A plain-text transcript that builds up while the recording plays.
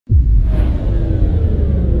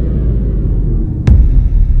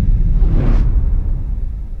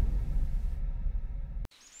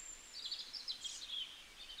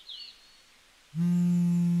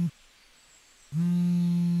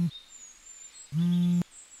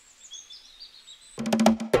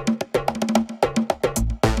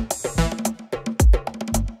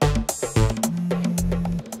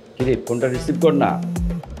হাসিব, ফোনটা রিসিভ কর না।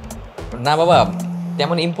 না বাবা,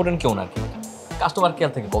 তেমন ইম্পর্টেন্ট কেউ না আর কি, কাস্টমার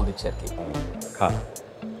কেয়ার থেকে কল দিচ্ছে আর কি। খা।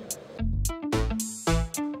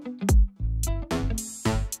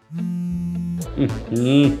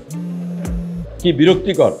 কি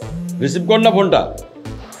বিরক্তিকর, রিসিভ কর না ফোনটা।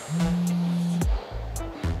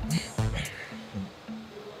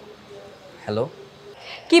 হ্যালো,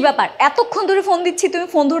 কি ব্যাপার, এতক্ষণ ধরে ফোন দিচ্ছি, তুমি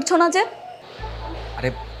ফোন ধরছো না যে? আরে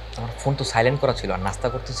আমার ফোন তো সাইলেন্ট করা ছিল, আর নাস্তা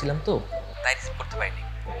করতেছিলাম তো তাই রিসিভ করতে পারিনি।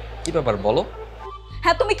 কি ব্যাপার বলো?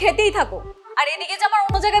 হ্যাঁ, তুমি খেতেই থাকো, আর এদিকে যে আমার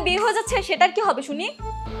অন্য জায়গায় বিয়ে হয়ে যাচ্ছে সেটার কি হবে শুনি?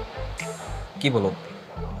 কি বলো,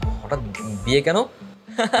 হঠাৎ বিয়ে কেন?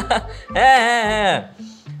 হ্যাঁ হ্যাঁ হ্যাঁ,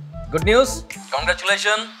 good news,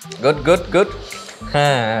 congratulation, good good good.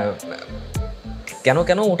 হ্যাঁ, কেন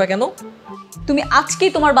কেন, ওটা কেন? তুমি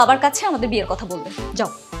আজকেই তোমার বাবার কাছে আমাদের বিয়ের কথা বলবে, যাও।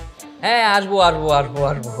 হ্যাঁ আসবো আসবো আসবো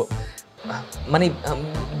আসবো, মানে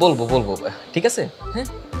বলবো বলবো, ঠিক আছে? হ্যাঁ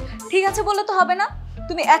ঠিক আছে বললে তো হবে না,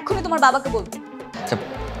 তুমি এক্ষুনি তোমার বাবাকে বলবে। আচ্ছা,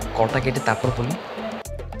 কলটা কেটে তারপর বলি।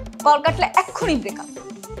 কল কাটলে এক্ষুনি ব্রেকআপ।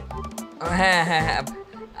 হ্যাঁ হ্যাঁ হ্যাঁ,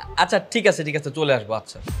 আচ্ছা ঠিক আছে ঠিক আছে, চলে আসবো।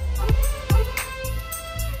 আচ্ছা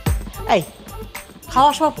এই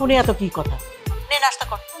খাওয়ার সময় ফোনে এত কি কথা, নে নাস্তা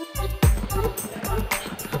কর।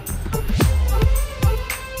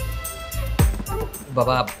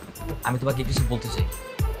 বাবা, আমি তোমাকে কিছু বলতে চাই।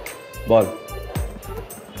 বল।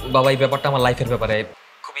 বাবা, এই ব্যাপারটা আমার লাইফের ব্যাপারে,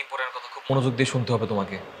 খুব ইম্পর্টেন্ট কথা, খুব মনোযোগ দিয়ে শুনতে হবে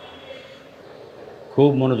তোমাকে। খুব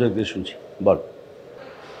মনোযোগ দিয়ে শুনছি, বল।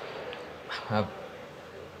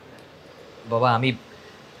 বাবা, আমি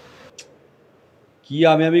কি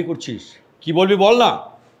আমি করছিস, কি বলবি বল না।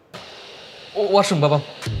 ওয়াশরুম বাবা,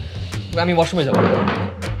 আমি ওয়াশরুমে যাবো।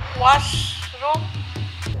 ওয়াশরুম?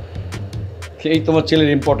 এই তোমার ছেলের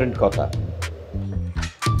ইম্পর্টেন্ট কথা।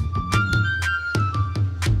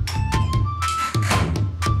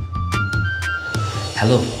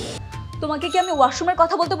 হ্যালো, তোমাকে কি আমি ওয়াশরুমের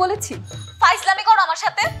কথা বলতে বলেছি? ফাইজলামি করো আমার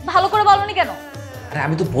সাথে, ভালো করে বলনি কেন? আরে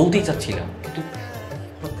আমি তো বলতেই চাচ্ছিলাম, কিন্তু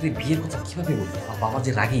হঠাৎ করে বিয়ের কথা কিভাবে বলবো? আমার বাবা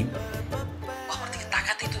যে রাগী, বাবার দিকে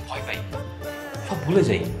তাকাতেই তো ভয় পাই, সব ভুলে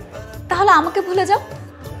যাই। তাহলে আমাকে ভুলে যাও।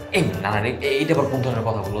 এই না না, এইটা আবার কোন ধরনের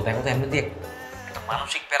কথা বললো? দেখো তো, এমনিতে একটা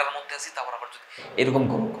মানসিক প্যারার মধ্যে আছি, তারপর আবার যদি এরকম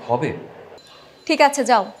হবে। ঠিক আছে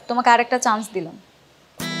যাও, তোমাকে আরেকটা চান্স দিলাম।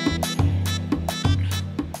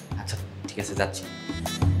 আচ্ছা ঠিক আছে, যাচ্ছি।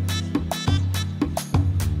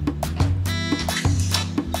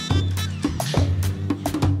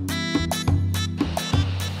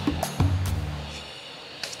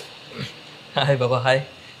 হাই বাবা, হাই,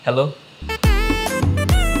 হ্যালো।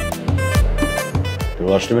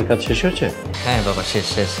 ওয়াশরুমের কাজ শেষ হয়েছে? হ্যাঁ বাবা, শেষ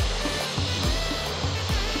শেষ।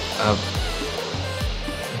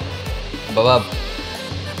 বাবা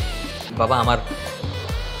বাবা,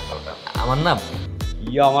 আমার না।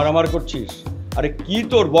 কি আমার করছিস? আরে কি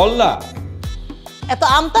তোর, বল না। এত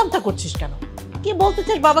আমতা আমতা করছিস কেন? কি বলতে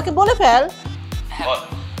চাস বাবাকে বলে ফেল।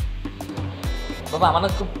 বাবা, আমার না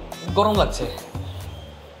খুব গরম লাগছে।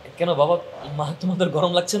 কেন বাবা, মা তোমাদের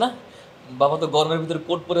গরম লাগছে না? বাবা তো গরমের ভিতরে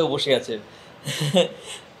কোট পরে বসে আছে।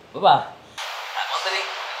 বাবা, আমাদের এই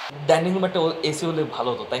ডাইনিং রুমে একটা এসি হলে ভালো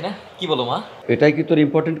হতো, তাই না? কি বলো মা? এটাই কি তোর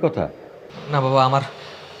ইম্পর্টেন্ট কথা? না বাবা, আমার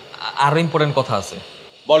আরো ইম্পর্টেন্ট কথা আছে।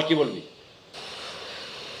 বল, কি বলবি?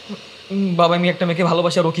 বাবা, আমি একটা মেয়েকে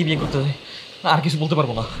ভালোবাসি, আর ওকে বিয়ে করতে চাই, আর কিছু বলতে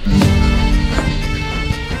পারবো না।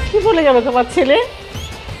 কি বলে গেল তোমার ছেলে?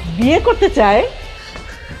 বিয়ে করতে চায়?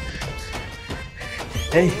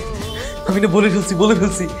 এই আমি না বলে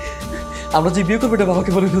ফেলছি, আমরা যে বিয়ে করবো এটা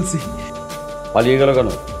বাবাকে বলে ফেলছি। পালিয়ে গেল কেন?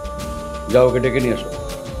 যাও, ওকে ডেকে নিয়ে আসো।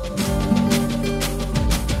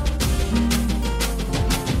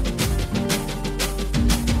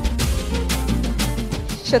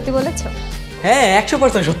 সত্যি বলেছো? হ্যাঁ,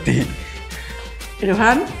 100% সত্যি।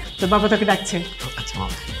 রোহান, তোর বাবা তোকে ডাকছে। আচ্ছা মা,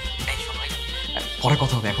 এই শোনো, পরে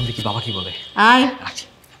কথা হবে, এখন দেখি বাবা কি বলে। আয়। আচ্ছা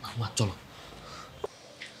মা, চলো।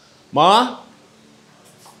 মা,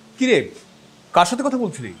 কি রে, কার সাথে কথা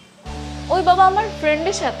বলছিলি? ওই বাবা, আমার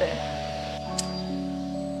ফ্রেন্ডের সাথে।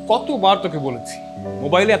 কতবার তোকে বলেছি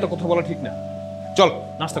মোবাইলে এত কথা বলা ঠিক না। চল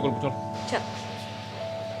নাস্তা করবো, চল।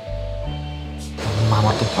 মা,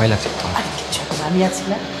 আমার তো ভয় লাগছে। আরে কিচ্ছু হবে না, আমি আছি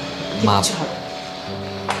না। মা, কিচ্ছু হবে না।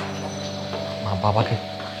 মা, বাবাকে।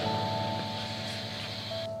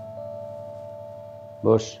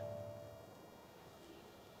 বস।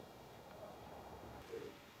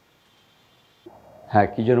 হ্যাঁ,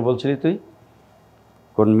 কি যেন বলছিলি তুই?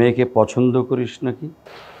 কোন মেয়েকে পছন্দ করিস নাকি?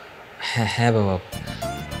 হ্যাঁ হ্যাঁ বাবা,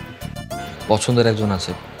 পছন্দের একজন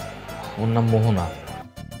আছে, ওর নাম মোহনা।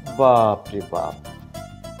 বাপ রে বাপ,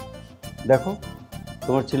 দেখো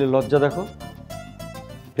তোমার ছেলে লজ্জা দেখো।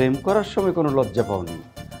 প্রেম করার সময় কোনো লজ্জা পাওনি,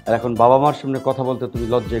 আর এখন বাবা মার সামনে কথা বলতে তুমি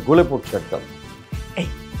লজ্জায় গলে পড়ছো একদম। এই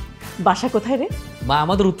বাসা কোথায় রে? মা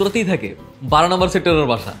আমাদের উত্তরাতেই থাকে, 12 নম্বর সেক্টরের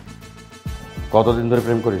বাসা। কতদিন ধরে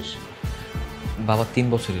প্রেম করিস? বাবা 3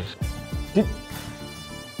 বছরের।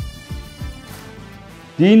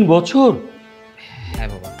 3 বছর? হ্যাঁ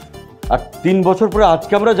বাবা। আর 3 বছর পরে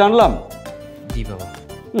আজকে আমরা জানলাম? জি বাবা।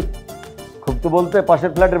 খুব তো বলতে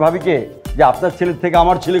পাশের ফ্ল্যাটের ভাবিকে যে আপনার ছেলের থেকে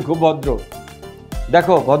আমার ছেলে খুব ভদ্র।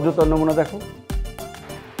 দেখো ভদ্রতার নমুনা দেখো।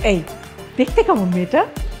 এই দেখতে কেমন মেয়েটা?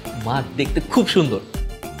 মা দেখতে খুব সুন্দর,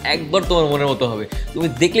 একবার তোমার মনের মতো হবে, তুমি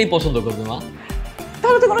দেখলেই পছন্দ করবে মা।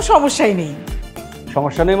 তাহলে তো কোনো সমস্যাই নেই।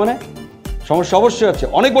 সমস্যা নেই মানে? সমস্যা অবশ্যই আছে,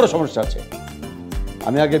 অনেক বড় সমস্যা আছে।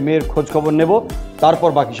 আমি আগে মেয়ের খোঁজ খবর নেব, তারপর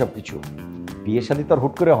বাকি সব কিছু। বিয়ে শাদী তো আর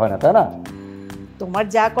হুট করে হয় না, তাই না? তোমার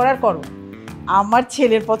যা করার করো, আমার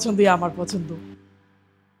ছেলের পছন্দই আমার পছন্দ।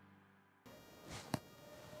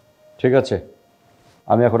 ঠিক আছে,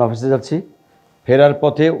 আমি এখন অফিসে যাচ্ছি। ফেরার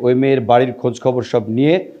পথে ওই মেয়ের বাড়ির খোঁজ খবর সব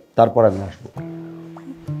নিয়ে তারপর আমি আসবো।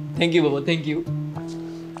 থ্যাংক ইউ বাবা, থ্যাংক ইউ।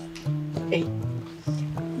 এই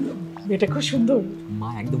মেয়েটা খুব সুন্দর। মা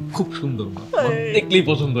একদম খুব সুন্দর মা, দেখলেই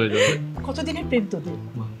পছন্দ হয়ে যাবে। কতদিনের প্রেম তোদের?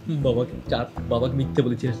 বাবাকে মিথ্যে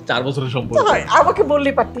বলেছি, 4 বছরের সম্পর্ক। আমাকে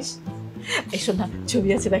বললেই পারতিস। এসো না, ছবি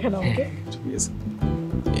আছে দেখানো আমাকে। ছবি আছে,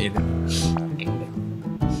 এই দেখ।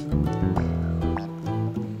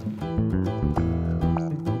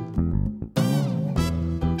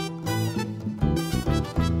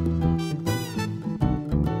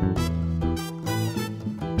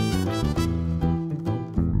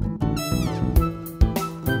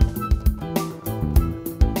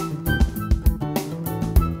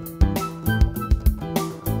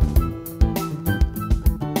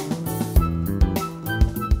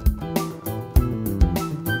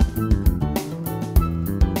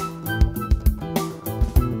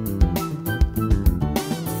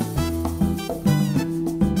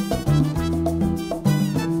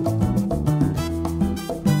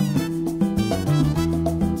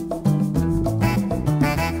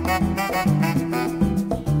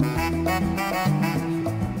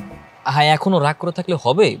 হ্যাঁ, এখনো রাগ করে থাকলে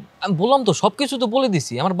হবে? আমি বললাম তো, সবকিছু তো বলে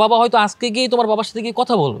দিছি। আমার বাবা হয়তো আজকে গিয়ে তোমার বাবার সাথে গিয়ে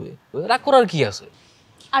কথা বলবে, রাগ করার কি আছে?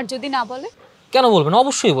 আর যদি না বলে? কেন বলবে না,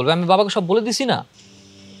 অবশ্যই বলবে। আমি বাবাকে সব বলে দিছি না।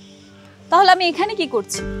 তাহলে আমি এখানে কি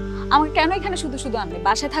করছি? আমাকে কেন এখানে শুধু শুধু আনলে?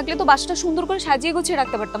 বাসায় থাকলে তো বাসাটা সুন্দর করে সাজিয়ে গুছিয়ে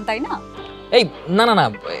রাখতে পারতাম, তাই না? এই না না না,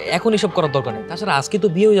 এখন এসব করার দরকার নেই। তাছাড়া আজকে তো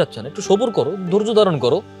বিয়ে হয়ে যাচ্ছে না, একটু সবুর করো, ধৈর্য ধারণ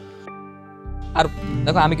করো। আর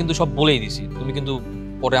দেখো, আমি কিন্তু সব বলেই দিছি, তুমি কিন্তু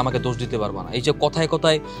পরে আমাকে দোষ দিতে পারবা না। এই যে কথায়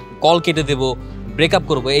কথায় কল কেটে দেবো, ব্রেকআপ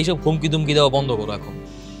করবো, এইসব হুমকি দুমকি দেওয়া বন্ধ করো এখন।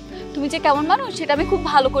 তুমি যে কেমন মানুষ সেটা আমি খুব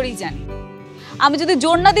ভালো করেই জানি। আমি যদি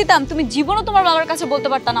জোর না দিতাম, তুমি জীবনও তোমার বাবার কাছে বলতে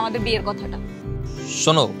পারতাম না আমাদের বিয়ের কথাটা।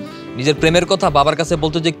 শোনো, নিজের প্রেমের কথা বাবার কাছে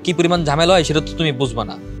বলতে যে কি পরিমাণ ঝামেলা হয় সেটা তো তুমি বুঝবা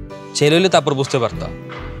না। ছেলে হইলে তারপর বুঝতে পারতা।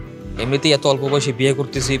 এমনিতেই এত অল্প বয়সে বিয়ে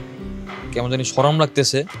করতেছি, কেমন জানি শরম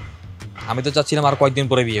লাগতেছে। আমি তো চাচ্ছিলাম আর কয়েকদিন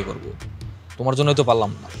পরে বিয়ে করব, তোমার জন্যই তো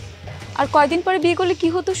পারলাম না। আর কয়দিন পরে বিয়ে করলে কি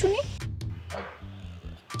হতো শুনি?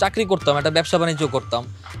 চাকরি করতাম, একটা ব্যবসা বাণিজ্য করতাম,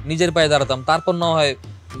 নিজের পায়ে দাঁড়াতাম, তারপর না হয়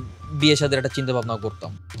বিয়ে শাদীর একটা চিন্তা ভাবনা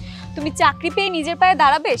করতাম। তুমি চাকরি পেয়ে নিজের পায়ে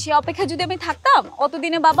দাঁড়াবে সে অপেক্ষা যদি আমি থাকতাম,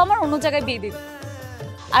 অতদিনে বাবা আমার অন্য জায়গায় বিয়ে দিত,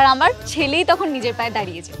 আর আমার ছেলেই তখন নিজের পায়ে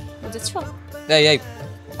দাঁড়িয়ে যেত, বুঝেছো? এই এই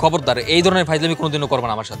খবরদার, এই ধরনের ফাইজলামি কোনোদিনও করবে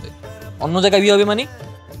না আমার সাথে। অন্য জায়গায় বিয়ে হবে মানে?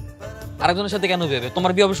 আরেকজনের সাথে কেন বিয়ে হবে?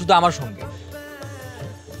 তোমার বিয়ে হবে শুধু আমার সঙ্গে।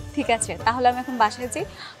 ঠিক আছে, তাহলে আমি এখন বাসায় যাই।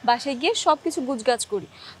 বাসায় গিয়ে সবকিছু গুছগাছ করি,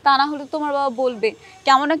 তা না হলে তোমার বাবা বলবে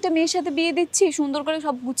কেমন একটা মেয়ের সাথে বিয়ে দিচ্ছি, সুন্দর করে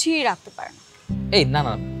সব গুছিয়ে রাখতে পারে না। এই না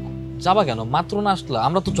না, যাবা কেন? মাত্র না আসলা,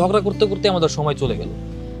 আমরা তো ঝগড়া করতে করতে আমাদের সময় চলে গেল।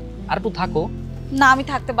 আর একটু থাকো। না, আমি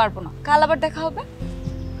থাকতে পারবো না, কাল আবার দেখা হবে।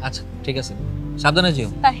 আচ্ছা ঠিক আছে, সাবধানে যেও,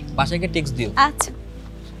 বাই। বাসায় গিয়ে টেক্সট দিও। আচ্ছা।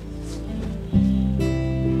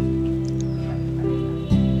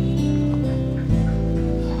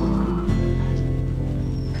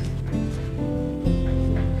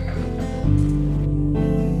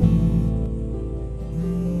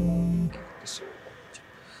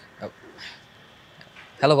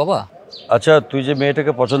 হ্যালো বাবা। আচ্ছা, তুই যে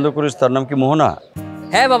মেয়েটাকে পছন্দ করিস তার নাম কি মোহনা?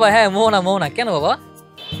 হ্যাঁ বাবা, হ্যাঁ মোহনা। মোহনা কেন বাবা?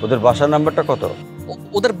 ওদের বাসার নাম্বারটা কত?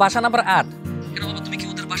 ওদের বাসা নাম্বার 8। কেন বাবা, তুমি কি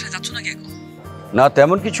ওদের বাসায় যাচ্ছ নাকি এখন? না,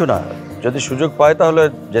 তেমন কিছু না, যদি সুযোগ পাই তাহলে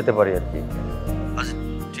যেতে পারি আর কি। আচ্ছা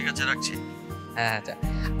ঠিক আছে, রাখছি। হ্যাঁ আচ্ছা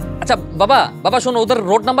আচ্ছা বাবা, বাবা শোনো, ওদের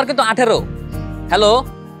রোড নাম্বার কিন্তু 18। হ্যালো,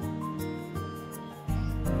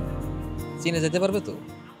 চিনে যেতে পারবে তো?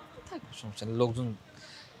 সমস্যা নেই, লোকজন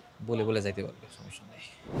বলে বলে যাইতে পারবে, সমস্যা নেই।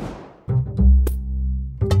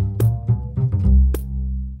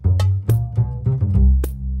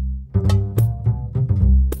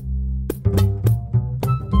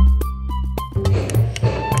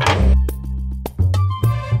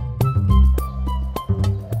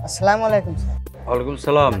 আসসালামু আলাইকুম স্যার। ওয়ালাইকুম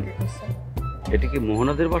সালাম। এটা কি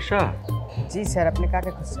মোহনাদের বাসা? জি স্যার, আপনি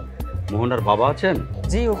কাকে খুঁজছেন? মোহনার বাবা আছেন?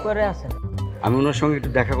 জি উপরে আছেন। আমি ওনার সঙ্গে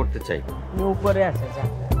একটু দেখা করতে চাই। উনি উপরে আছে, যান।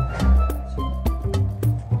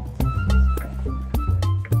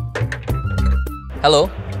 হ্যালো,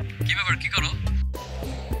 কি ব্যাপার, কি করো?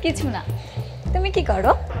 কিছু না, তুমি কি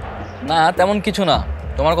করো? না তেমন কিছু না,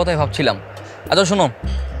 তোমার কথাই ভাবছিলাম। আচ্ছা শোনো,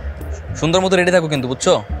 সুন্দর মতো রেডি থাকো কিন্তু,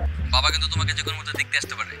 বুঝছো? বাবা কিন্তু তোমাকে যে কোনো মতো দেখতে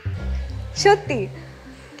আসতে পারে। সত্যি?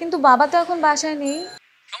 কিন্তু বাবা তো এখন বাসায় নেই।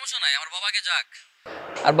 সমস্যা নাই, আমার বাবাকে যাক।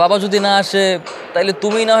 আর বাবা যদি না আসে তাইলে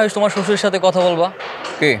তুমি না হয় তোমার শ্বশুরের সাথে কথা বলবা।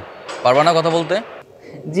 কি পারবা না কথা বলতে?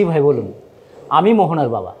 জি ভাই বলুন, আমি মোহনার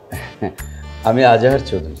বাবা। আমি আজহার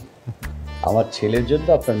চৌধুরী। আমার ছেলের জন্য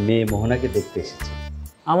আপনার মেয়ে মোহনাকে দেখতে এসেছি।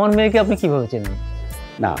 আমার মেয়েকে আপনি কিভাবে চেনেন?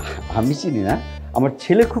 না, আমি চিনি না, আমার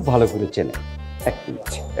ছেলে খুব ভালো করে চেনে। এক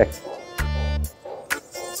মিনিট,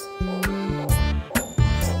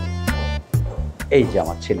 এই যে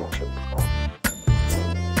আমার ছেলের ছবি।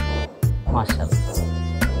 মাশাআল্লাহ,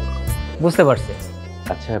 বুঝতে পারছি।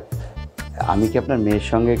 আচ্ছা, আমি কি আপনার মেয়ের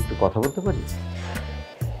সঙ্গে একটু কথা বলতে পারি?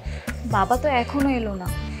 বাবা তো এখনো এলো না,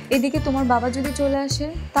 এদিকে তোমার বাবা যদি চলে আসে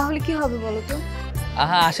তাহলে কি হবে বলো তো?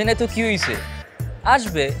 আহা, আসে নাই তো কি হইছে,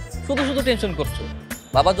 আসবে। শুধু শুধু টেনশন করছো।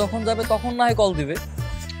 বাবা যখন যাবে তখন না হয় কল দিবে।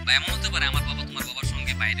 বা এমন হতে পারে আমার বাবা তোমার বাবার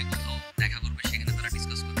সঙ্গে বাইরে কোথাও দেখা করবে, সেখানে তারা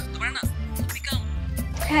ডিসকাস করবে, হতে পারে না? তুমি কাম।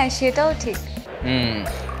 হ্যাঁ সেটাও ঠিক।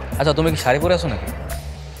 আচ্ছা তুমি কি শাড়ি পরে আছো নাকি?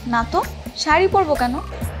 না তো, শাড়ি পরবো কেন?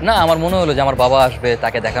 না, আমার মনে হলো যে আমার বাবা আসবে,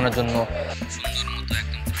 তাকে দেখানোর জন্য সুন্দর মতো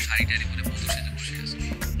একদম পুরো শাড়ি টাড়ি পরে বন্ধুর সাথে বসে আছে।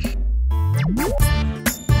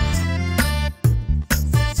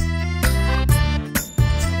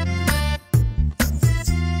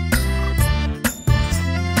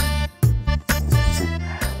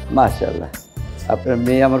 মাশাআল্লাহ, আপনার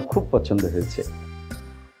মেয়ে আমার খুব পছন্দ হয়েছে।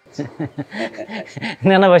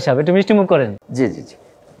 না না ভাই সাহেব, একটু মিষ্টি মুখ করেন। জি জি জি,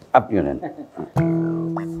 আপনিও নেন।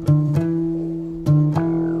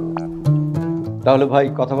 তাহলে ভাই,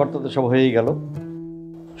 কথাবার্তা তো সব হয়েই গেল।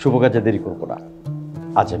 শুভ কাজে দেরি করবো না,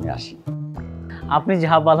 আজ আমি আসি। আপনি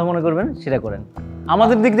যা ভালো মনে করবেন সেটা করেন,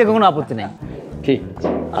 আমাদের দিক থেকে কোনো আপত্তি নেই। ঠিক আছে,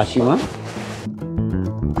 আসি মা।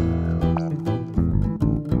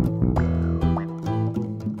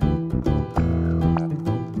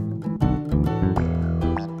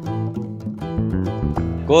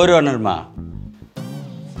 করোনার মা,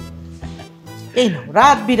 এই নাও,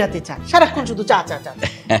 রাত বিরাতে চা, সারাক্ষণ শুধু চা চা চা।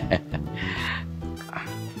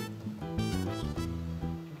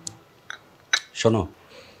 শোনো,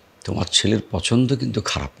 তোমার ছেলের পছন্দ কিন্তু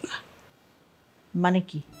খারাপ না। মানে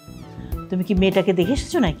কি? তুমি কি মেয়েটাকে দেখে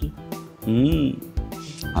এসেছো নাকি?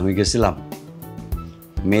 আমি গেছিলাম,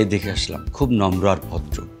 মেয়ে দেখে আসলাম, খুব নম্র আর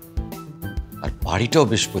ভদ্র, আর বাড়িটাও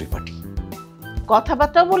বেশ পরিপাটি।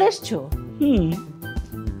 কথাবার্তা বলে এসছো?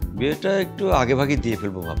 বিয়েটা একটু আগে ভাগে দিয়ে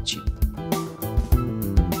ফেলবো ভাবছি।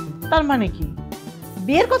 তার মানে কি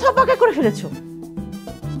বিয়ের কথা পাকা করে ফেলেছো?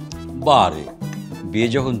 বারে, বিয়ে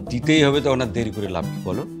যখন দিতেই হবে তখন আর দেরি করে লাভ কি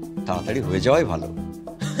বলো? তাড়াতাড়ি হয়ে যাওয়াই ভালো।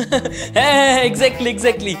 হ্যাঁ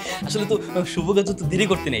এক্স্যাক্টলি। আসলে তো শুভ কাজ তো দেরি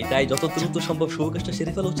করতে নেই, তাই যত দ্রুত সম্ভব শুভ কাজটা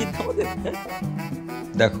সেরে ফেলা উচিত আমাদের।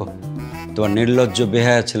 দেখো, তোমার নির্লজ্জ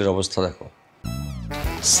বেহায়া ছেলের অবস্থা দেখো।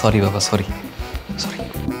 সরি বাবা, সরি।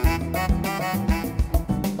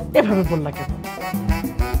 এভাবে বললা কেন?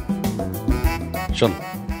 শোন,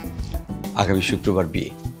 আগামী শুক্রবার বিয়ে,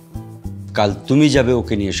 কাল তুমি যাবে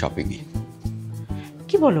ওকে নিয়ে শপিংয়ে।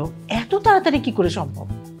 কি বলো, এত তাড়াতাড়ি কি করে সম্ভব?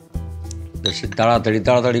 বেশি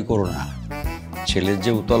তাড়াতাড়ি করো না। ছেলের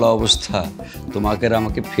যে উতলা অবস্থা, তোমাকে আর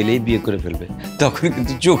আমাকে ফেলেই বিয়ে করে ফেলবে, তখন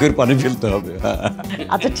কিন্তু চোখের পানি ফেলতে হবে।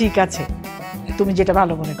 আচ্ছা ঠিক আছে, তুমি যেটা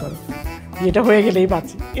ভালো মনে করো, এটা হয়ে গেলেই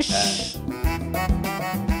বাঁচি।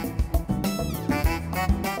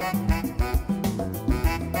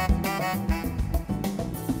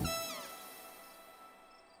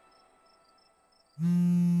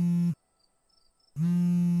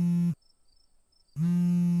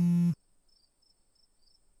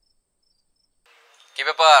 কি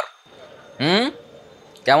ব্যাপার?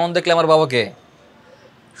 কেমন দেখলে আমার বাবাকে?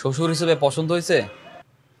 শ্বশুর হিসেবে পছন্দ হয়েছে?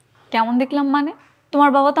 কেমন দেখলাম মানে? তোমার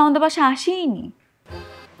বাবা তো আমাদের বাসায় আসেইনি।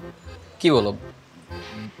 কি বলো?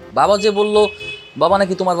 বাবা যে বললো বাবা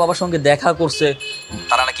নাকি তোমার বাবার সঙ্গে দেখা করছে,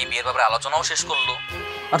 তারা নাকি বিয়ের ব্যাপারে আলোচনাও শেষ করলো,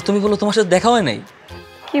 আর তুমি বললো তোমার সাথে দেখা হয় নাই।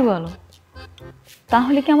 কি বলো?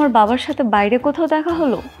 তাহলে কি আমার বাবার সাথে বাইরে কোথাও দেখা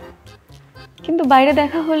হলো? কিন্তু বাইরে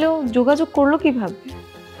দেখা হলেও যোগাযোগ করলো কিভাবে?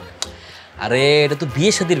 আরে এটা তো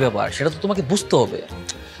বিয়ে শাদীর ব্যাপার, সেটা তো তোমাকে বুঝতে হবে।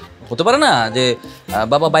 হতে পারে না যে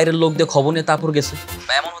বাবা বাইরের লোক দিয়ে খবর নিয়ে তারপর গেছে,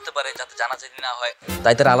 বা এমন হতে পারে যাতে জানাজানি না হয়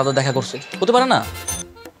তাই তারা আলাদা দেখা করছে, হতে পারে না?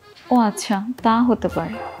 ও আচ্ছা, তা হতে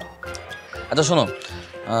পারে। আচ্ছা শোনো,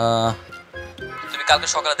 তুমি কালকে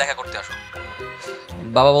সকালে দেখা করতে আসো।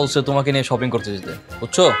 বাবা বলছে তোমাকে নিয়ে শপিং করতে যেতে,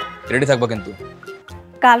 বুঝছো? রেডি থাকবা কিন্তু।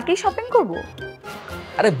 কালকেই শপিং করব?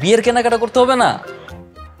 আরে বিয়ের কেনাকাটা করতে হবে না?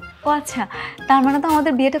 ও আচ্ছা, তার মানে তো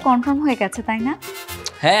আমাদের বিয়েটা কনফার্ম হয়ে গেছে, তাই না?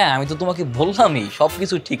 হ্যাঁ, আমি তো তোমাকে বললামই সব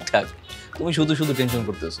কিছু ঠিকঠাক, তুমি শুধু শুধু টেনশন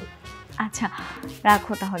করতেছো। আচ্ছা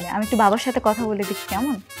রাখো তাহলে, আমি একটু বাবার সাথে কথা বলে দেখি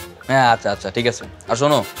কেমন। হ্যাঁ আচ্ছা আচ্ছা ঠিক আছে। আর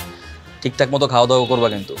শোনো, ঠিকঠাক মতো খাওয়া দাওয়া করবা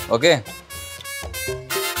কিন্তু, ওকে?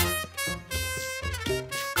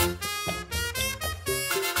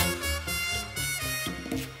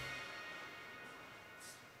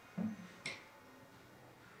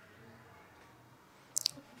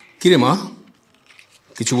 কিরে মা,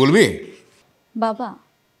 কিছু বলবি? বাবা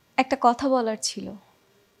একটা কথা বলার ছিল।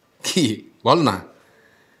 কি বল না।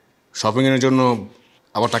 শপিং এর জন্য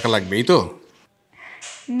আবার টাকা লাগবে, এই তো?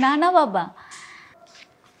 না না বাবা,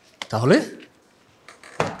 তাহলে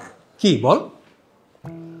কি বল?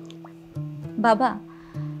 বাবা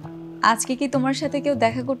আজকে কি তোমার সাথে কেউ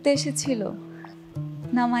দেখা করতে এসেছিল?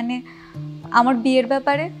 না মানে আমার বিয়ের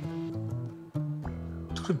ব্যাপারে।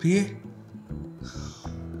 তোর বিয়ে?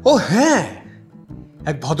 ও হ্যাঁ,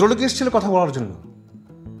 এক ভদ্রলোক এসেছিল কথা বলার জন্য।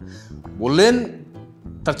 বললেন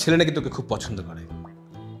তার ছেলে নাকি তোকে খুব পছন্দ করে।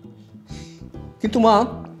 কিন্তু মা,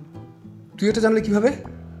 তুই এটা জানলে কিভাবে?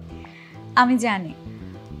 আমি জানি।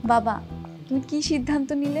 বাবা তুমি কি সিদ্ধান্ত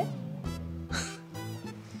নিলে?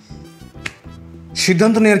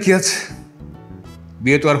 সিদ্ধান্ত নেওয়ার কি আছে,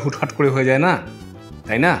 বিয়ে তো আর হুটহাট করে হয়ে যায় না,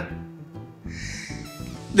 তাই না?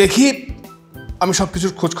 দেখি, আমি সব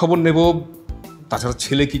কিছুর খোঁজ খবর নেব, তাছাড়া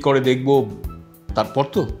ছেলে কি করে দেখব, তারপর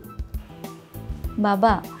তো।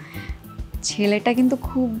 বাবা ছেলেটা কিন্তু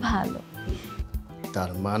খুব ভালো।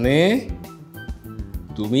 তার মানে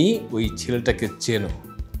তুমি ওই ছেলেটাকে চেনো,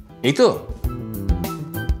 এই তো?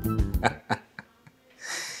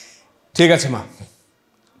 ঠিক আছে মা,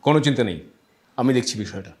 কোনো চিন্তা নেই, আমি দেখছি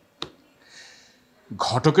বিষয়টা।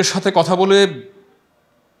 ঘটকের সাথে কথা বলে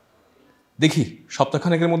দেখি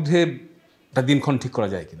সপ্তাহখানেকের মধ্যে একটা দিনক্ষণ ঠিক করা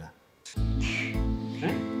যায় কিনা।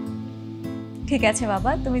 ঠিক আছে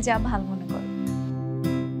বাবা, তুমি যা ভালো মনে করো।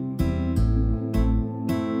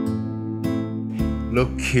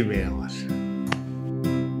 লক্ষ্মী মেয়ে আমার।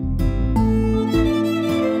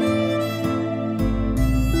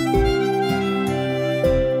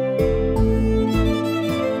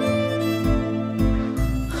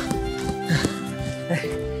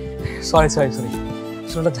 সরি সরি সরি,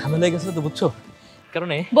 শোনাটা ঝামেলা হয়ে গেছে তো, বুঝছো?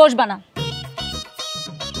 কারণে বসবা না।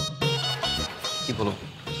 কি বলো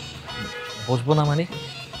বসবো না মানে?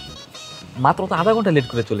 মাত্র তো আধা ঘন্টা লেট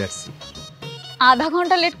করে চলে আসছি। আধা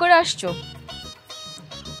ঘন্টা লেট করে আসছো?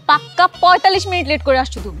 পাক্কা 45 মিনিট লেট করে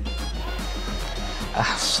আসছো তুমি।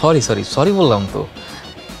 সরি সরি সরি বললাম তো,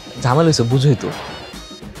 ঝামেলা হয়েছে বুঝোই তো।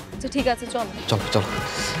 আচ্ছা ঠিক আছে চলো। চলো চলো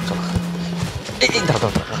চলো। এই দাঁড়া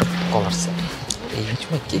দাঁড়া, কল আসছে। এই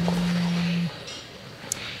সময় কে কল?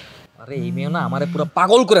 আরে এই মেয়ে না আমারে পুরো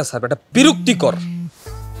পাগল করে ছাড়বে, এটা বিরক্তিকর।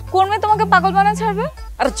 কোন মেয়ে তোমাকে পাগল বানায় ছাড়বে?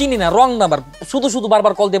 আরে চিনি না, রং নাম্বার, শুধু শুধু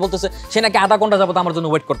বারবার কল দিয়ে বলতেছে সে নাকি আধা ঘন্টা যাবত আমার জন্য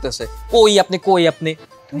ওয়েট করতেছে। কই আপনি, কই আপনি?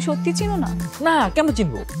 তুমি সত্যি চিনো না? না, কেমন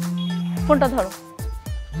চিনবো? ফোনটা ধরো।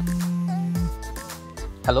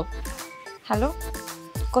 হ্যালো হ্যালো,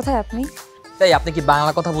 কোথায় আপনি? তাই আপনি কি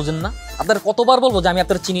বাংলা কথা বুঝেন না? আপনার কতবার বলবো যে আমি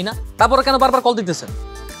আপনার চিনি না, তারপরে কেন বারবার কল দিতেছেন?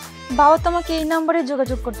 বাবা তোমাকে এই নম্বরে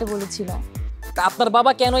যোগাযোগ করতে বলেছিল। তা আপনার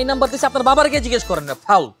বাবা কেন এই নাম্বার দিচ্ছে আপনার বাবার গিয়ে জিজ্ঞেস করেন না,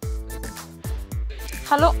 ফাউল।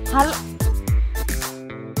 হ্যালো হ্যালো,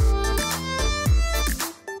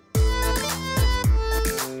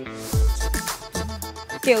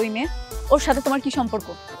 কে ওই মেয়ে? ওর সাথে তোমার কি সম্পর্ক?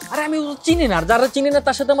 আরে আমি চিনি না, আর যারা চিনি না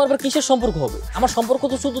তার সাথে আমার আবার কিসের সম্পর্ক হবে? আমার সম্পর্ক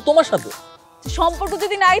তো শুধু তোমার সাথে। সম্পর্ক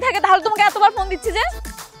যদি নাই থাকে তাহলে তোমাকে এতবার ফোন দিচ্ছি যে?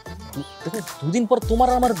 দেখো, দুদিন পর তোমার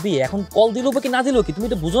আর আমার বিয়ে, এখন কল দিলো কি না দিলো কি তুমি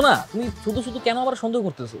এটা বুঝো না? তুমি শুধু শুধু কেন আমার সন্দেহ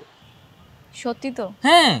করতেছো? সত্যি তো?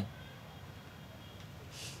 হ্যাঁ।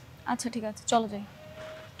 আচ্ছা ঠিক আছে চলো যাই।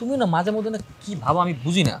 তুমি না মাঝে মধ্যে না কি ভাবো আমি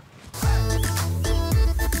বুঝি না।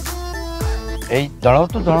 এই দাঁড়াও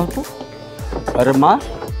তো দাঁড়াও তো। আরে মা,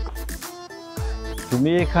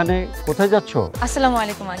 তুমি এখানে কোথায় যাচ্ছ? আসসালামু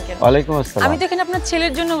আলাইকুম আঙ্কেল। ওয়ালাইকুম আসসালাম। আমি তো এখানে আপনার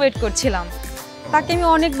ছেলের জন্য ওয়েট করছিলাম। তাকে আমি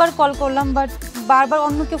অনেকবার কল করলাম, বাট বারবার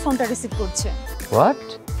অন্য কেউ ফোনটা রিসিভ করছে। হোয়াট?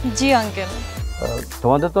 G uncle.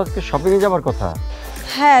 তোমাদের তো আজকে শপিং এ যাবার কথা।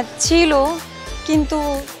 হ্যাঁ ছিল, কিন্তু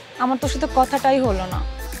আমার তোর সাথে কথাটাই হলো না।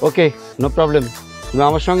 ওকে, নো প্রবলেম। তুমি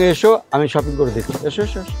আমার সঙ্গে এসো, আমি শপিং করে দিচ্ছি। এসো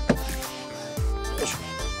এসো এসো।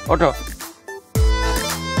 ওঠো।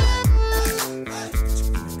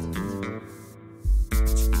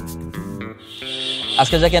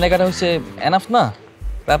 আজকে যা কেনাকাটা হচ্ছে এনাফ না?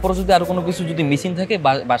 তারপরে যদি আরো কোনো কিছু যদি মিসিং থাকে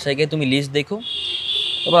বাসায় গিয়ে তুমি লিস্ট দেখো,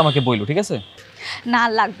 তারপর আমাকে বইলো, ঠিক আছে? না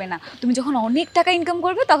লাগবে না, তুমি যখন অনেক টাকা ইনকাম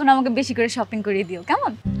করবে তখন আমাকে বেশি করে শপিং করিয়ে দিও,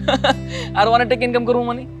 কেমন? আর অনেক টাকা ইনকাম করবো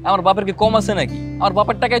মানে আমার বাপের কি কম আছে নাকি? আমার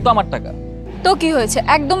বাপের টাকাই তো আমার টাকা। তো কি হয়েছে,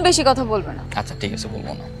 একদম বেশি কথা বলবে না। আচ্ছা ঠিক আছে,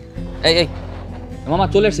 বলবো না। এই এই মামা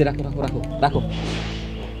চলে এসছি, রাখো রাখো রাখো রাখো।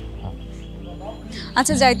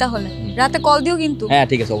 আচ্ছা যাই তাহলে, রাতে কল দিও কিন্তু। হ্যাঁ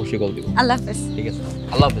ঠিক আছে, অবশ্যই কল দিব। আল্লাহ হাফেজ। ঠিক আছে,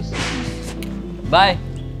 আল্লাহ হাফেজ, বাই।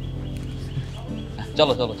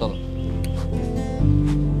 চলো চলো চলো।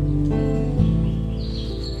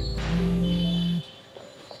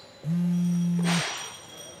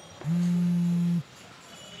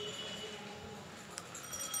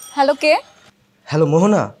 হ্যালো, কে? হ্যালো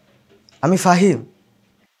মোহনা, আমি ফাহিম।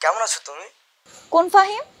 কেমন আছো তুমি? কোন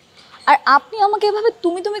ফাহিম? আর আপনি আমাকে এভাবে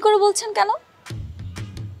তুমি তুমি করে বলছেন কেন?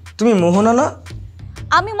 তুমি মোহনা না?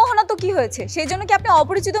 আমি মোহনা তো কি হয়েছে, সেই জন্য কি আপনি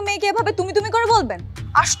অপরিচিত মেয়েকে এভাবে তুমি তুমি করে বলবেন?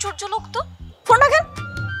 আশ্চর্য লোক তো। ফোন রাখেন।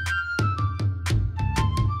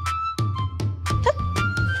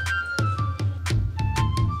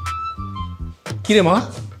 কিরে মা,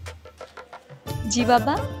 জি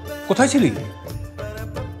বাবা। কোথায় ছিলি?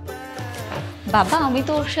 বাবা আমি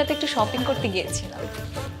তো ওর সাথে একটু শপিং করতে গিয়েছিলাম।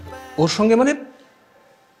 ওর সঙ্গে মানে?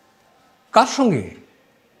 কার সঙ্গে?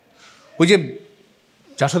 ওই যে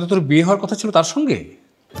যার সাথে তোর বিয়ে হওয়ার কথা ছিল তার সঙ্গে?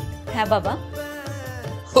 হ্যাঁ বাবা।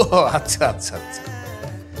 ও আচ্ছা আচ্ছা আচ্ছা,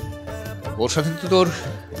 ওর সাথে তো তোর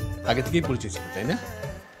আগে থেকেই পরিচয় ছিল তাই না?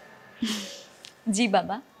 জি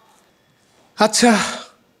বাবা। আচ্ছা,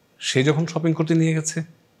 সে যখন শপিং করতে নিয়ে গেছে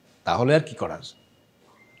তাহলে আর কি করার।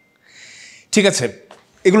 ঠিক আছে,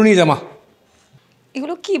 এগুলো নিয়ে যা মা।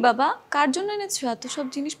 এগুলো কি বাবা, কার জন্য এনেছো এত সব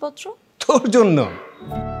জিনিসপত্র? তোর জন্য।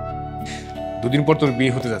 দুদিন পর তোর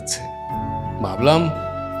বিয়ে হতে যাচ্ছে, ভাবলাম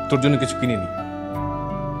তোর জন্য কিছু কিনে নি।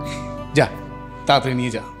 যা তাড়াতাড়ি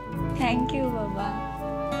নিয়ে যা। থ্যাংক ইউ বাবা।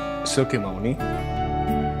 ওকে মামনি।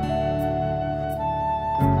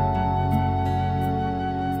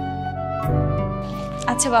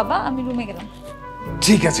 আচ্ছা বাবা, আমি রুমে গেলাম।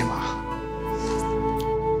 ঠিক আছে মা।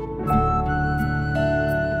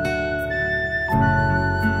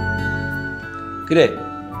 কিরে,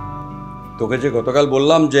 তোকে যে গতকাল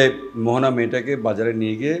বললাম যে মোহনা মেয়েটাকে বাজারে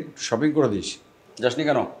নিয়ে গিয়ে শপিং করে দিস, যাসনি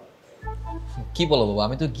কেন? কি বলো বাবা,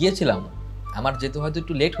 আমি তো গিয়েছিলাম, আমার যেতে হয়তো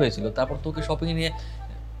একটু লেট হয়েছিল, তারপর তোকে শপিংয়ে নিয়ে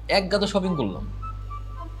এক গাদা শপিং করলাম।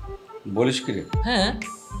 বলিস কিরে? হ্যাঁ।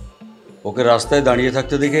 ওকে রাস্তায় দাঁড়িয়ে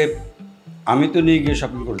থাকতে দেখে আমি তো নিয়ে গিয়ে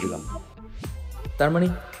শপিং করে দিলাম। তার মানে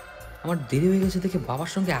আমার দেরি হয়ে গেছে দেখে বাবার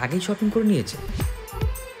সঙ্গে আগেই শপিং করে নিয়েছে।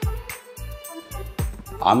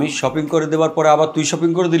 আমি শপিং করে দেওয়ার পরে আবার তুই শপিং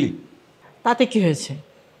করে দিলি? তাতে কি হয়েছে,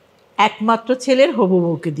 একমাত্র ছেলের হবু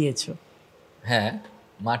বউকে দিয়েছো। হ্যাঁ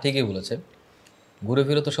মা ঠিকই বলেছে, ঘুরে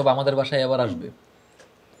ফিরে তো সব আমাদের বাসায় আবার আসবে।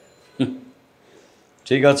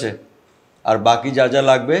 ঠিক আছে, আর বাকি যা যা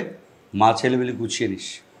লাগবে মা ছেলে মিলে গুছিয়ে নিস।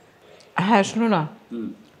 হ্যাঁ শোনো না,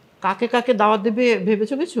 কাকে কাকে দাওয়াত দেবে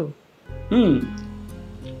ভেবেছো কিছু?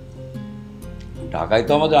 ঢাকায়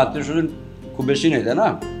তো আমাদের আত্মীয় স্বজন খুব বেশি নেই, তাই না?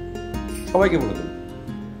 সবাইকে বলে দেবো।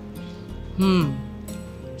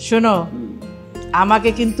 শোনো, আমাকে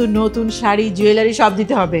কিন্তু নতুন শাড়ি জুয়েলারি সব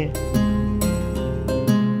দিতে হবে।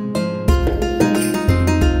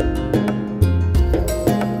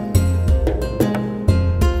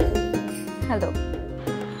 হ্যালো।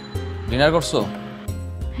 ডিনার করছো?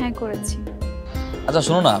 হ্যাঁ করেছি। আচ্ছা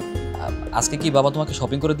শোনো না, আজকে কি বাবা তোমাকে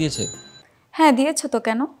শপিং করে দিয়েছে? হ্যাঁ দিয়েছো তো,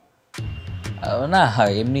 কেন? না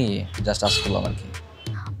হ্যাঁ এমনি জাস্ট আজ করলাম আর কি।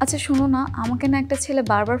 আচ্ছা শোনো না, আমাকে না একটা ছেলে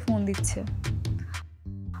বারবার ফোন দিচ্ছে,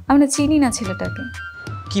 আমি না চিনি না ছেলেটাকে।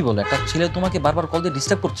 কি বলো, একটা ছেলে তোমাকে বারবার কল দিয়ে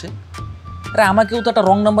ডিস্টার্ব করছে? আরে আমাকেও তো একটা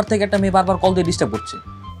রং নাম্বার থেকে একটা মেয়ে বারবার কল দিয়ে ডিস্টার্ব করছে।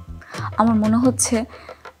 আমার মনে হচ্ছে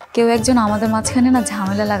কেউ একজন আমাদের মাঝখানে না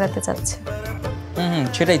ঝামেলা লাগাতে চাচ্ছে।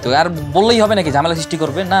 সেটাই তো, আর বললেই হবে নাকি ঝামেলা সৃষ্টি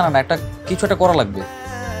করবে? না না না, একটা কিছু একটা করা লাগবে।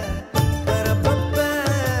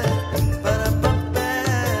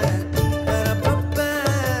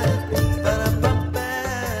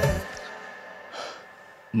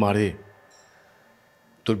 মারে,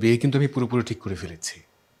 তোর বিয়ে কিন্তু আমি পুরোপুরি ঠিক করে ফেলেছি,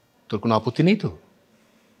 তোর কোনো আপত্তি নেই তো?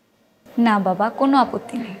 না বাবা, কোনো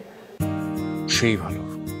আপত্তি নেই। সেই ভালো।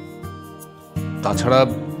 তাছাড়া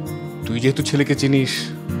তুই যেহেতু ছেলেকে চিনিস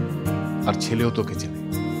আর ছেলেও তোকে চেনে,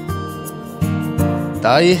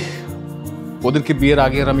 তাই ওদেরকে বিয়ের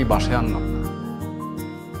আগে আর আমি বাসায় আনলাম না,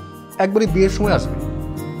 একবারই বিয়ের সময় আসবে।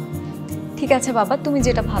 ঠিক আছে বাবা, তুমি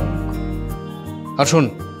যেটা ভালো মনে করো। আর শোন,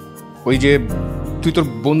 ওই যে তুই তোর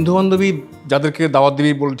বন্ধু বান্ধবী যাদেরকে দাওয়াত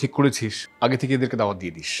দিবি বলে ঠিক করেছিস, আগে থেকে এদেরকে দাওয়াত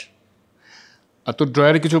দিয়ে দিস। আর তোর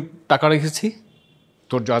ড্রয়ারে কিছু টাকা রেখেছি,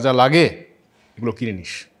 তোর যা যা লাগে এগুলো কিনে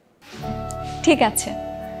নিস। ঠিক আছে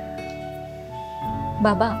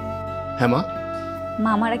বাবা। হ্যাঁ মা?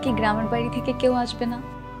 মামারা কি গ্রামের বাড়ি থেকে কেউ আসবে না?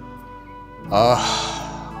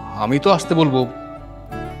 আমি তো আসতে বলবো,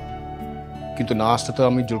 কিন্তু না আসতে তো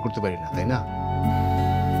আমি জোর করতে পারি না, তাই না?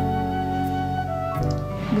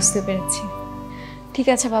 বুঝতে পেরেছি। ঠিক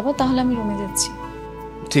আছে বাবা, তাহলে আমি রুমে যাচ্ছি।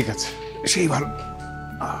 ঠিক আছে, সেই ভালো।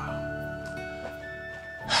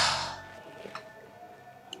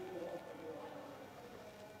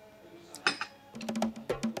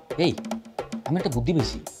 এই, আমি একটা বুদ্ধি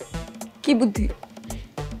পেয়েছি। কি বুদ্ধি?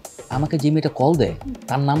 আমাকে যে মেয়েটা কল দেয়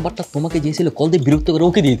তার নাম্বারটা তোমাকে যে ছিল কল দিয়ে বিরক্ত করে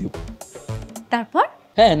ওকে দিয়ে দিও। তারপর?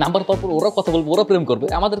 হ্যাঁ, নাম্বার পাওয়ার পর ওরা কথা বলবে, ওরা প্রেম করবে,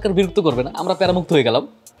 আমাদেরকে আর বিরক্ত করবে না, আমরা প্যারামুক্ত হয়ে গেলাম।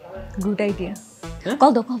 Good idea.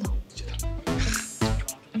 কল দাও, কল দাও।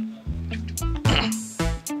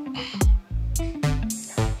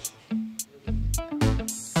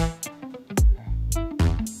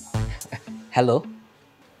 হ্যালো।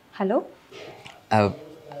 হ্যালো,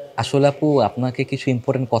 আসলে আপু আপনাকে কিছু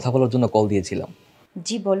ইম্পর্টেন্ট কথা বলার জন্য কল দিয়েছিলাম।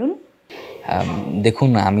 জি বলুন। দেখুন,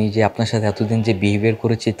 আমি যে আপনার সাথে এতদিন যে বিহেভিয়ার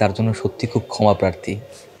করেছি তার জন্য সত্যি খুব ক্ষমা প্রার্থী।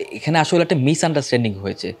 এখানে আসলে একটা মিসআন্ডারস্ট্যান্ডিং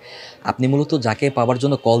হয়েছে। আপনি মূলত যাকে পাওয়ার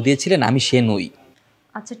জন্য কল দিয়েছিলেন আমি সে নই।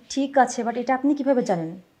 আচ্ছা ঠিক আছে, বাট এটা আপনি কিভাবে জানেন?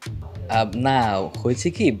 না, হয়েছে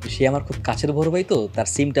কি, সে আমার খুব কাছের বড় ভাই, তো তার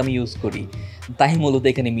সিমটা আমি ইউজ করি, তাই মূলত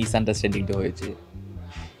এখানে মিসআন্ডারস্ট্যান্ডিংটা হয়েছে।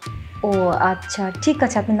 ও আচ্ছা ঠিক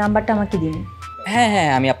আছে, আপনি নাম্বারটা আমাকে দিন। হ্যাঁ হ্যাঁ,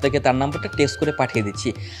 আমি আপনাকে তার নাম্বারটা টেক্সট করে পাঠিয়ে দিচ্ছি,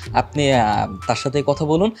 আপনি তার সাথে কথা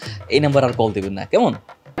বলুন, এই নাম্বার আর কল দেবেন না, কেমন?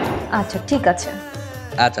 আচ্ছা ঠিক আছে।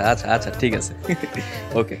 আচ্ছা আচ্ছা আচ্ছা ঠিক আছে।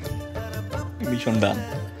 ওকে, মিশন ডান।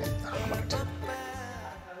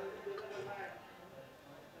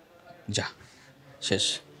 যা, শেষ।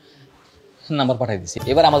 নাম্বার পাঠিয়ে দিচ্ছি,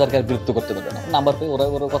 এবার আমাদেরকে আর বিরক্ত করতে পারবে না। নাম্বার পেয়ে ওরা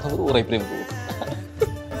ওরা কথা বলবো, ওরাই প্রেম করবো।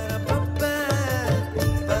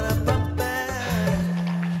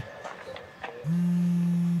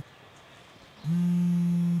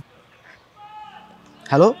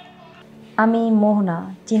 হ্যালো, আমি মোহনা,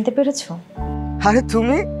 চিনতে পেরেছো? আরে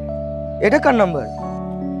তুমি, এটা কার নাম্বার?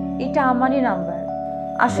 এটা আমারই নাম্বার।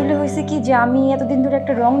 আসলে হয়েছে কি যে আমি এতদিন ধরে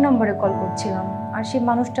একটা রং নাম্বারে কল করছিলাম, আর সেই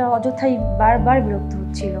মানুষটা অযথাই বারবার বিরক্ত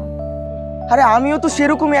হচ্ছিল। আরে আমিও তো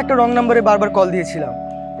সেরকমই একটা রং নাম্বারে বারবার কল দিয়েছিলাম।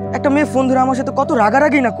 একটা মেয়ে ফোন ধরে আমার সাথে কত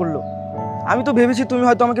রাগারাগি না করলো। আমি তো ভেবেছি তুমি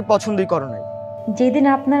হয়তো আমাকে পছন্দই করো নাই। যেদিন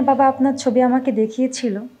আপনার বাবা আপনার ছবি আমাকে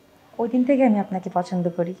দেখিয়েছিল, ওই দিন থেকে আমি আপনাকে পছন্দ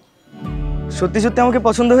করি। সত্যি সত্যি আমাকে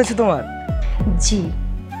পছন্দ হয়েছে তোমার? জি,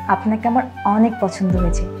 আপনাকে আমার অনেক পছন্দ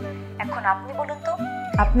হয়েছে। এখন আপনি বলুন তো,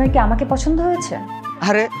 আপনার কি আমাকে পছন্দ হয়েছে?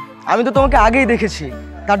 আরে আমি তো তোমাকে আগেই দেখেছি,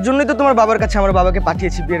 তার জন্যই তো তোমার বাবার কাছে আমার বাবাকে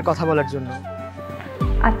পাঠিয়েছি বিয়ের কথা বলার জন্য।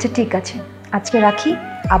 আচ্ছা ঠিক আছে, আজকে রাখি,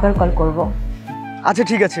 আবার কল করব। আচ্ছা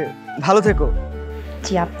ঠিক আছে, ভালো থেকো।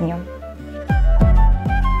 জি, আপনিও।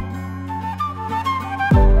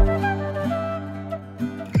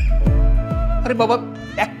 আরে বাবা,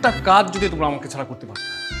 একটা কাজ যদি তোমরা আমাকে ছাড়া করতে পারতো।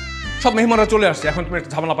 সব মেহমানরা চলে আসছে, এখন তুমি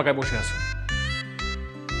একটা ঝামেলা পাকায় বসে আছো।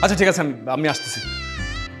 আচ্ছা ঠিক আছে, আমি আসতেছি।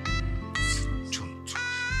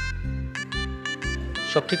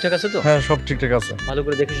 সব ঠিকঠাক আছে তো? হ্যাঁ সব ঠিকঠাক আছে। ভালো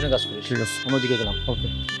করে দেখে শুনে কাজ করিস। ঠিক আছে। অন্যদিকে গেলাম। ওকে।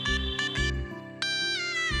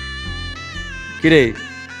 কিরে,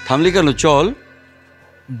 থামলি কেন? চল।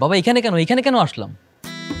 বাবা এখানে কেন, এখানে কেন আসলাম?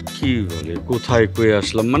 কি বলে, কোথায় কয়ে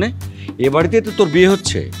আসলাম মানে? এ বাড়িতে তো তোর বিয়ে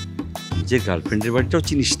হচ্ছে, যে গার্লফ্রেন্ডের বাড়িটাও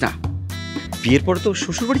চিনিস না, বিয়ের পরে তো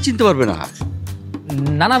শ্বশুর বাড়ি চিনতে পারবে না।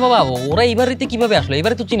 না না বাবা, ওরা এই বাড়িতে কিভাবে আসলো?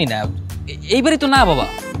 এবারে তো চিনি না, এই বাড়ি তো না বাবা।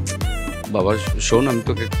 বাবা শোন, আমি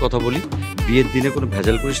তোকে একটা কথা বলি, বিয়ের দিনে কোনো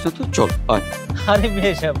ভেজাল করিস না তো, চল আয়। আরে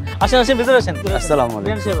মেয়ে সাহেব, আসেন আসেন, ভেতরে আসেন। আসসালামু আলাইকুম।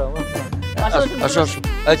 মেয়ে সাহেব, আসো আসো,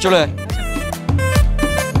 এই চলে আয়।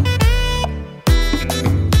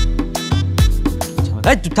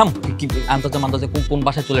 এই তুই থাম, কি আন্দাজে মান্দাজে কোন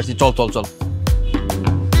বাসায় চলে আসছি? চল চল চল।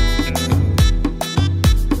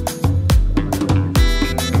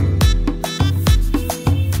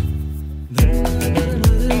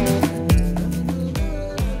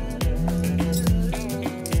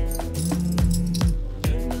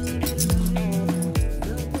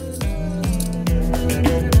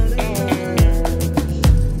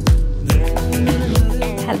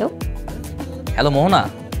 হ্যালো। হ্যালো মোহনা।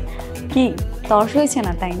 কি তর্স হয়েছে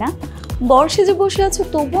না তাই না? বর্ষে যে বসে আছো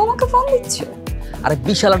তবুও আমাকে ফোন দিচ্ছ? আরে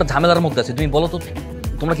বিশাল একটা ঝামেলার মধ্যে আছে, তুমি বলো তো,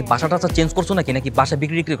 তোমরা কি বাসা টাসা চেঞ্জ করছো নাকি, নাকি বাসা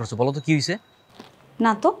বিক্রি করছো? বলো তো কি হয়েছে?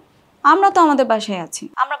 না তো, আমরা তো আমাদের বাসায় আছি,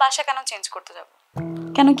 আমরা বাসা কেন চেঞ্জ করতে যাব?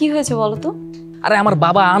 কেন, কি হয়েছে বলো তো? আরে আমার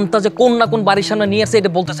বাবা আন্তাজে কোন না কোন বাড়ির সামনে নিয়ে আসছে,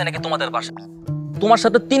 এটা বলতেছে নাকি তোমাদের বাসা। তোমার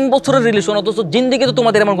সাথে 3 বছরের রিলেশন, অথচ জিন্দিগি তো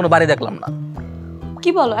তোমাদের এমন কোনো বাড়ি দেখলাম না। কি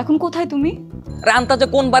বলো, এখন কোথায় তুমি? আরে আন্তাজে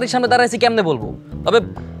কোন বাড়ির সামনে দাঁড়াইছি কেমনে বলবো, তবে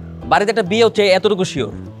বাড়িতে একটা বিয়ে হচ্ছে এতটুকু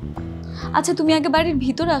শিওর। আচ্ছা তুমি আগে বাড়ির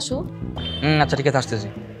ভিতরে আসো। আচ্ছা ঠিক আছে, আসতেছি।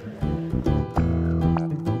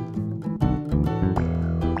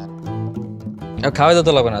 খাওয়াই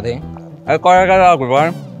দিতে লাগবে না দে। কয় টাকা লাগবে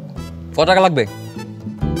বলেন? কত টাকা লাগবে?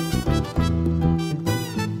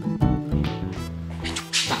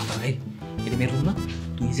 এটা মেরু না,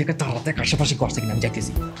 তুই যে তাড়াতে কাছাপাশি করছে কিনা আমি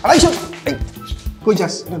যাইতেছি। কই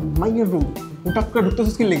যাস? মাইয়ের রুম হঠাৎ করে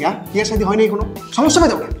ঢুকতেছিস কি লেগে? বিয়ের শাদী হয়নি কোনো সমস্যা হবে?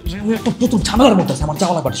 তোকে আমি একটা প্রথম ঝামেলার মধ্যে আছে, আমার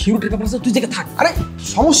যাওয়া লাগবে। সিউরিটির ব্যাপার আছে, তুই জায়গায় থাক। আরে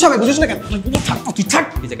সমস্যা হবে, বুঝিস না কেন? থাক, তুই থাক,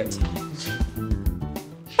 তুই জায়গায় আছিস।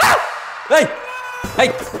 এই এই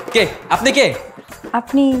কে আপনি? কে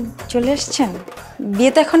আপনি চলে এসেছেন?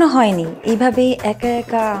 বিয়ে তো এখনো হয়নি, এইভাবে একা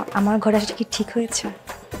একা আমার ঘরে আসা কি ঠিক হয়েছে?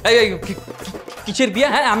 এই এই কিসের বিয়ে?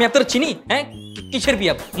 হ্যাঁ আমি আপনার চিনি। হ্যাঁ কিসের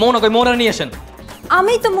বিয়ে? মোহনা কই? মোহনা নিয়ে আসেন।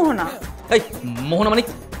 আমিই তো মোহনা। এই মোহনা মানে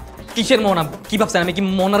কিসের মোহনা? কি ভাবছেন আমি কি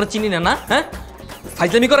মোহনার চিনি না? না হ্যাঁ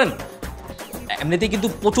ফাইজলামি করেন। এমনিতেই কিন্তু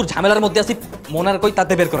প্রচুর ঝামেলার মধ্যে আছি। মোহনার কই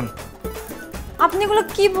তাতে বের করেন। আপনি এগুলো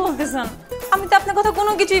কি বলতেছেন? আমি তো আপনার কথা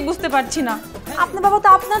কোনো কিছুই বুঝতে পারছি না। আপনার বাবা তো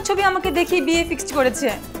আপনার ছবি আমাকে দেখিয়ে বিয়ে ফিক্সড করেছে।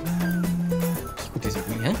 কি করতেছ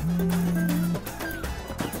তুমি? হ্যাঁ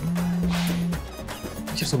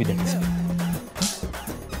কিসের ছবি দেখেছ?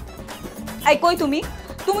 এই কই তুমি?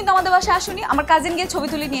 তুমি তো আমাদের বাসায় আসোনি, আমার কাজিন গিয়ে ছবি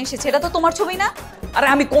তুলে নিয়ে এসেছে। এটা তো তোমার ছবি না? আরে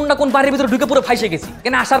আমি কোন না কোন বাড়ির ভিতরে ঢুকে পুরো ফাইসে গেছি।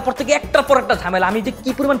 এখানে আসার পর থেকে একটার পর একটা ঝামেলা। আমি যে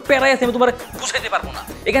কি পরিমাণ প্যারায় আছি আমি তোমার বুঝাইতে পারবো না।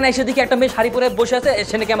 এখানে এসে দেখি একটা মেয়ে শাড়ি পরে বসে আছে,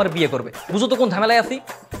 সে নাকি আমার বিয়ে করবে। বুঝো তো কোন ঝামেলায় আছি।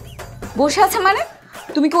 বসে আছে মানে?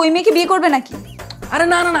 তুমি কি ওই মেয়েকে বিয়ে করবে নাকি? আরে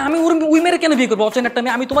না না না, আমি ওই মেয়ের কেন বিয়ে করবো? অচেনা একটা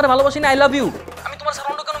মেয়ে। আমি তোমার ভালোবাসি না, আই লাভ ইউ। আমি তোমার সাথে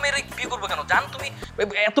অন্য কোনো মেয়ের বিয়ে করবো কেন? জান তুমি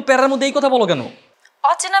এত প্যারার মধ্যে এই কথা বলো কেন?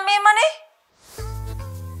 অচেনা মেয়ে মানে?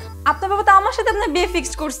 আপনার বাবা তো আমার সাথে আপনার বিয়ে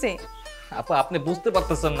ফিক্সড করছে। আপা আপনি বুঝতে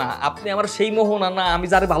পারতেছেন না, আপনি আমার সেই মোহনা না। আমি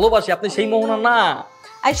যারে ভালোবাসি আপনি সেই মোহনা না।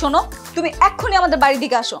 এই শোনো, তুমি এক্ষুনি আমাদের বাড়ির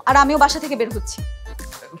দিকে আসো, আর আমিও বাসা থেকে বের হচ্ছি।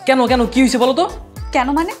 কেন কেন কি হয়েছে বলো তো? কেন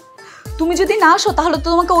মানে? তুমি যদি না আসো তাহলে তো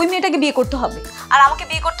তোমাকে ওই মেয়েটাকে বিয়ে করতে হবে, আর আমাকে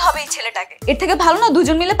বিয়ে করতে হবে এই ছেলেটাকে। এর থেকে ভালো না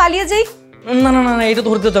দুজন মিলে পালিয়ে যাই। না না না, এটা তো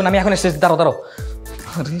হতে চাও না। আমি এখন এসেছি, দাঁড়াও দাঁড়াও।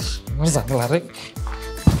 আরে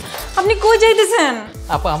আপনি কই যাইতেছেন?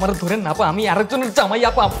 আপা আমার ধরেন না আপা, আমি আরেকজনের জামাই।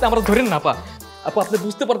 আপা আপনি আমার ধরেন না আপা। আপা আপনি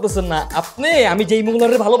বুঝতে পারতেছেন না। আপনি আমি যেই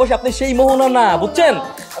মোহনারে ভালোবাসি আপনি সেই মোহনা না, বুঝছেন?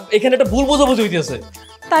 এখানে একটা ভুল বোঝাবুঝি হইতেছে।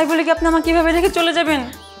 তাই বলে কি আপনি আমাকে কিভাবে রেখে চলে যাবেন?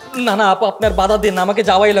 না না আপা, আপনার বাধা দেন না, আমাকে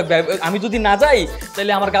যাওয়াই লাগবে। আমি যদি না যাই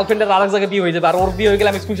তাহলে আমার গার্লফ্রেন্ডের আরেক জায়গায় বিয়ে হয়ে যাবে, আর ওর বিয়ে হয়ে গেলে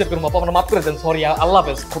আমি সুইসাইড করবো। আপা আমার মাফ করে দেন, সরি। আল্লাহ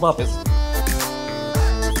হাফেজ, খোদা হাফেজ।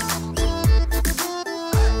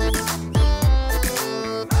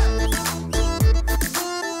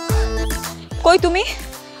 কই তুমি?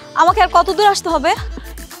 আমাকে আর কত দূর আসতে হবে?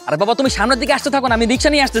 আরে বাবা তুমি সামনের দিকে আসতে থাকো না, আমি রিক্সা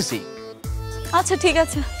নিয়ে আসতেছি। আচ্ছা ঠিক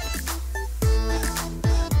আছে।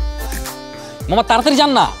 মামা তাড়াতাড়ি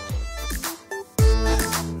যান না।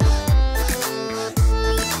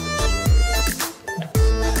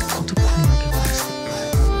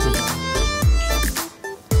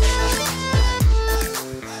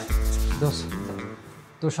 দোস্ত,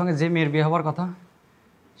 তোর সঙ্গে যে মেয়ের বিয়ে হওয়ার কথা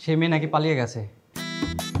সেই মেয়ে নাকি পালিয়ে গেছে।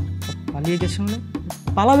 পালিয়ে গেছে মানে?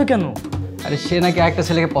 পালাবে কেন? আরে সে নাকি একটা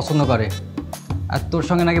ছেলেকে পছন্দ করে, আর তোর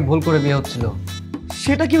সঙ্গে নাকি ভুল করে বিয়ে হচ্ছিল।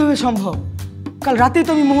 সেটা কিভাবে সম্ভব? কাল রাতেই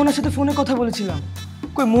তো আমি মোহনার সাথে ফোনে কথা বলেছিলাম।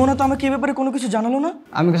 কই মোহনা তো আমাকে এ ব্যাপারে কোনো কিছু জানালো না।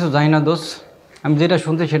 আমি কিছু জানি না দোস্ত, আমি যেটা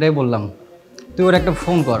শুনতে সেটাই বললাম। তুই ওর একটা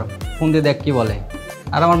ফোন কর, ফোন দিয়ে দেখ কি বলে।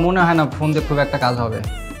 আর আমার মনে হয় না ফোন দিয়ে খুব একটা কাজ হবে।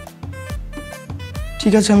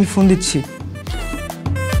 ঠিক আছে, আমি ফোন দিচ্ছি।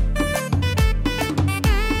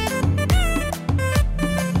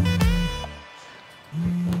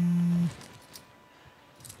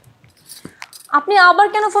 আপনি আবার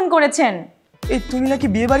কেন ফোন করেছেন? এই তুমি নাকি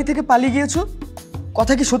বিয়ে বাড়ি থেকে পালিয়ে গিয়েছো,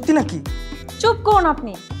 কথা কি সত্যি নাকি? চুপ করুন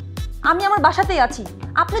আপনি। আমি আমার বাসাতেই আছি,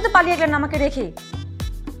 আপনি তো পালিয়ে গেলেন আমাকে রেখে।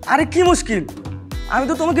 আরে কি মুশকিল, আমি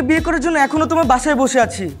তো তোমাকে বিয়ে করার জন্য এখনো তোমার বাসায় বসে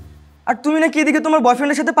আছি, আর তুমি নাকি এদিকে তোমার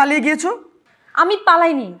বয়ফ্রেন্ডের সাথে পালিয়ে গিয়েছো। আমি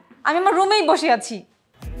পালাইনি, আমি আমার রুমেই বসে আছি।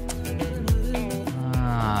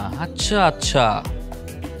 আচ্ছা আচ্ছা,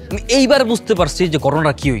 আমি এইবার বুঝতে পারছি যে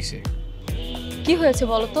ঘটনাটা কি হয়েছে। কি হয়েছে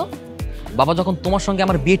বলো তো? বাবা যখন তোমার সঙ্গে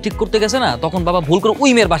আমার বিয়ে ঠিক করতে গেছে না, তখন বাবা ভুল করে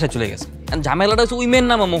ওই মেয়ের বাসায় চলে গেছে। ঝামেলাটা হচ্ছে ওই মেয়ের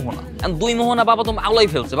নাম মোহনা, দুই মোহনা বাবা তো আওলাই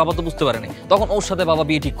ফেলছে। বাবা তো বুঝতে পারেনি, তখন ওর সাথে বাবা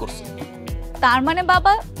বিয়ে ঠিক করছে। তার মানে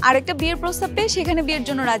বাবা আরেকটা বিয়ের প্রস্তাব পেয়ে সেখানে বিয়ের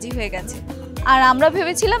জন্য রাজি হয়ে গেছে, আর আমরা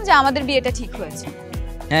ভেবেছিলাম যে আমাদের বিয়েটা ঠিক হয়েছে।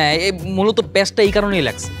 হ্যাঁ, এই মূলত প্যাচটা এই কারণেই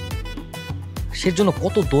লাগছে। সেজন্য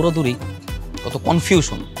কত দৌড়াদৌড়ি, কত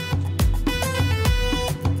কনফিউশন।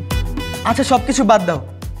 আচ্ছা সব কিছু বাদ দাও,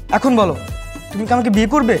 এখন বলো তুমি কি আমাকে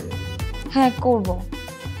বিয়ে করবে? হ্যাঁ করব।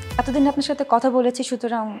 এতদিন আপনার সাথে কথা বলেছি,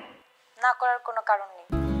 সুতরাং না করার কোনো কারণ নেই।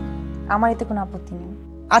 আমার এতে কোনো আপত্তি নেই।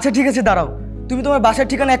 আচ্ছা ঠিক আছে, দাঁড়াও। তুমি তোমার বাসার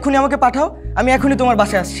ঠিকানা এখনই আমাকে পাঠাও, আমি এখনই তোমার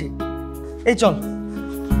বাসায় আসছি। এই চল।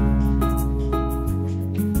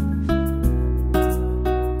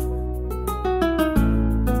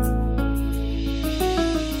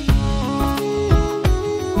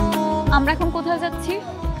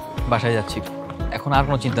 বাসায় যাচ্ছি, এখন আর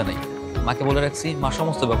কোনো চিন্তা নেই। মাকে বলে রাখছি, মা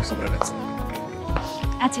সমস্ত ব্যবস্থা করে রাখছে।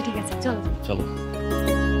 আচ্ছা ঠিক আছে, চলো। চলো।